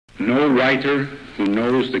No writer who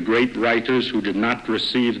knows the great writers who did not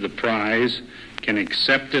receive the prize can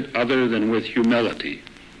accept it other than with humility.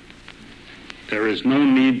 There is no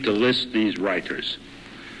need to list these writers.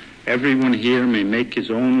 Everyone here may make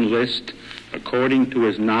his own list according to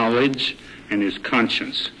his knowledge and his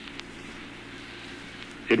conscience.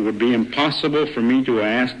 It would be impossible for me to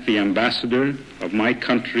ask the ambassador of my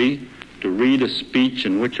country to read a speech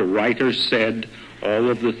in which a writer said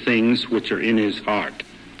all of the things which are in his heart.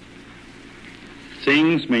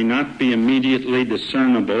 Things may not be immediately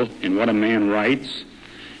discernible in what a man writes,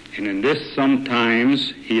 and in this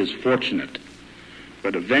sometimes he is fortunate.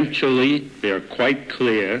 But eventually they are quite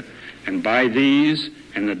clear, and by these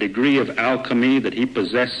and the degree of alchemy that he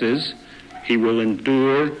possesses, he will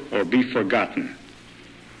endure or be forgotten.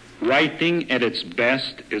 Writing at its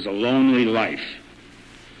best is a lonely life.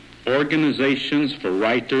 Organizations for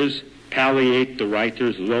writers palliate the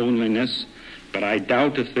writer's loneliness, but I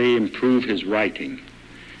doubt if they improve his writing.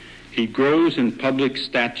 He grows in public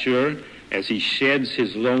stature as he sheds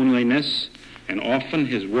his loneliness, and often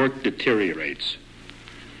his work deteriorates.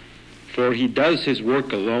 For he does his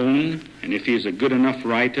work alone, and if he is a good enough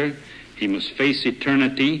writer, he must face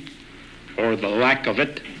eternity, or the lack of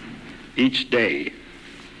it, each day.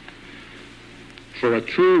 For a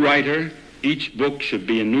true writer, each book should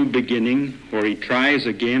be a new beginning where he tries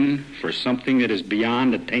again for something that is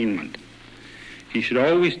beyond attainment. He should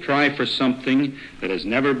always try for something that has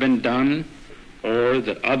never been done or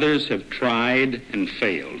that others have tried and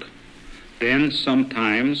failed. Then,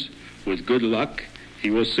 sometimes, with good luck, he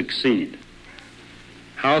will succeed.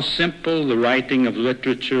 How simple the writing of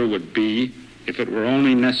literature would be if it were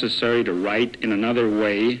only necessary to write in another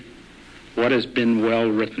way what has been well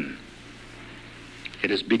written. It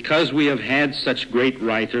is because we have had such great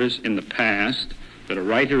writers in the past that a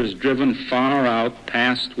writer is driven far out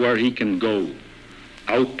past where he can go,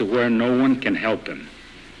 out to where no one can help him.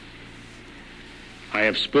 I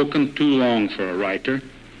have spoken too long for a writer.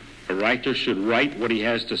 A writer should write what he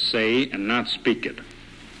has to say and not speak it.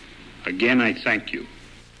 Again, I thank you.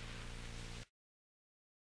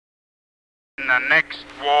 In the next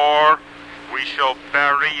war, we shall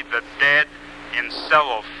bury the dead in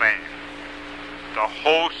cellophane. The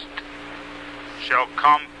host shall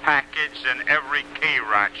come packaged in every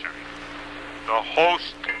K-ration. The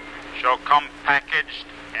host shall come packaged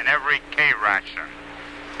in every K-ration.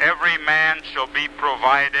 Every man shall be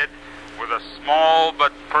provided with a small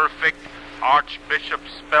but perfect Archbishop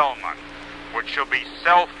Spellman, which shall be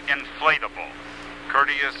self-inflatable,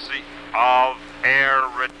 courtesy of air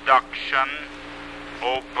reduction,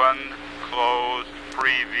 open, closed,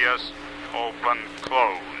 previous, open,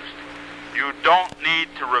 closed. You don't need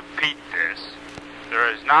to repeat this.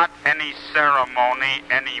 There is not any ceremony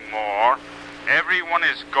anymore. Everyone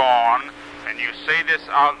is gone, and you say this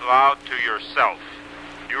out loud to yourself.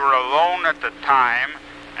 You are alone at the time,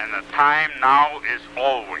 and the time now is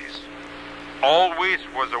always. Always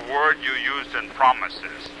was a word you used in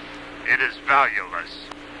promises. It is valueless.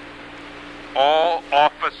 All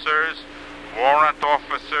officers, warrant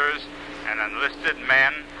officers, and enlisted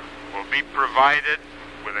men will be provided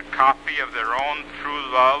with a copy of their own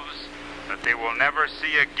true loves that they will never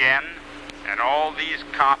see again, and all these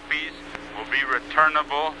copies will be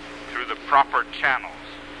returnable through the proper channels.